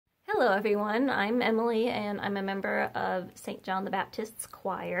Hello everyone, I'm Emily and I'm a member of St. John the Baptist's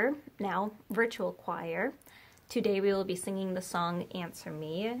choir, now virtual choir. Today we will be singing the song Answer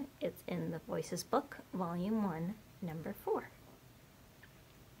Me. It's in the Voices book, Volume 1, Number 4.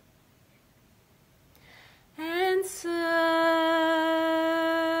 Answer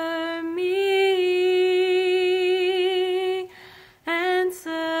me,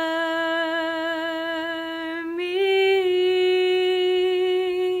 answer me,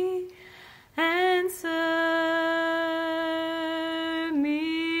 answer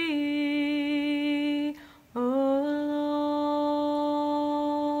me, O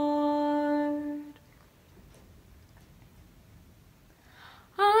Lord.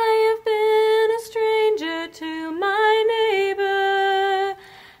 I have been a stranger to my neighbor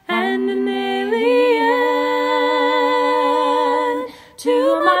and an alien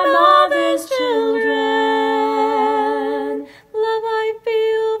to my mother's children. Love I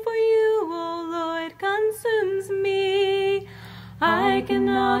feel for you, O Lord, consumes me. I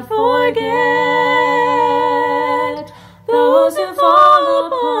cannot forget those who fall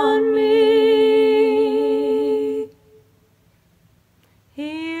upon me.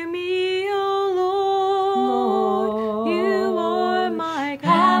 Hear me, O Lord, you are my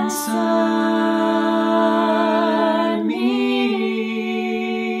God. Answer me,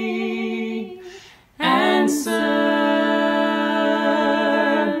 answer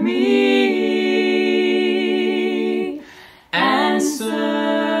me, answer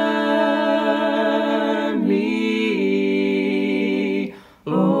me,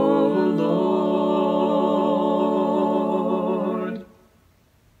 O Lord.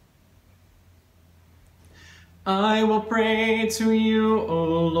 I will pray to you,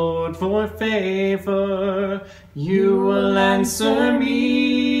 O Lord, for favor. You will answer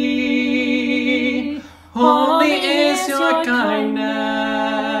me. Holy is your kindness.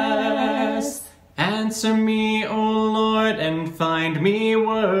 Answer me, O Lord, and find me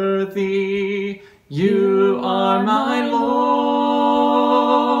worthy. You are my Lord.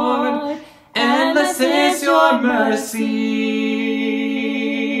 Endless is your mercy.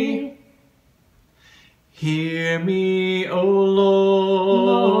 Hear me, O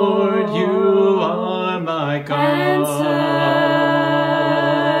Lord, you are my God. Answer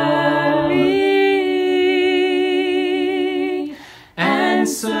me,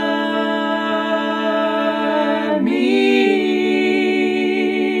 Answer me,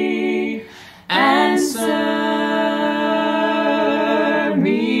 answer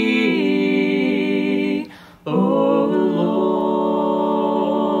me, O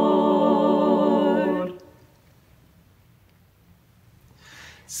Lord.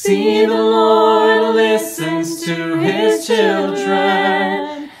 See, the Lord listens to his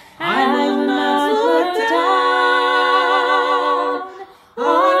children. I will not look down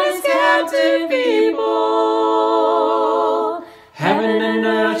on his captive people. Heaven and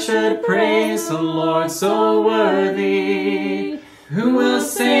earth should praise the Lord so worthy, who will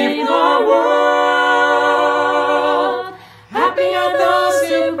save the world. Happy are those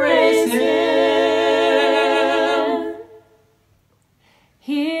who praise him.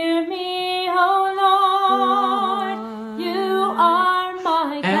 hear me, O Lord, you are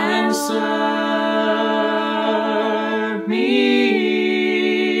my God. Answer me,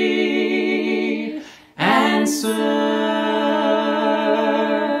 answer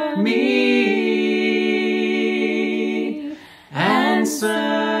me, answer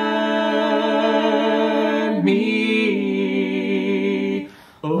me,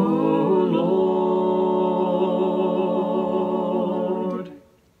 O Lord.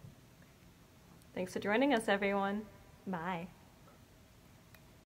 Thanks for joining us, everyone. Bye.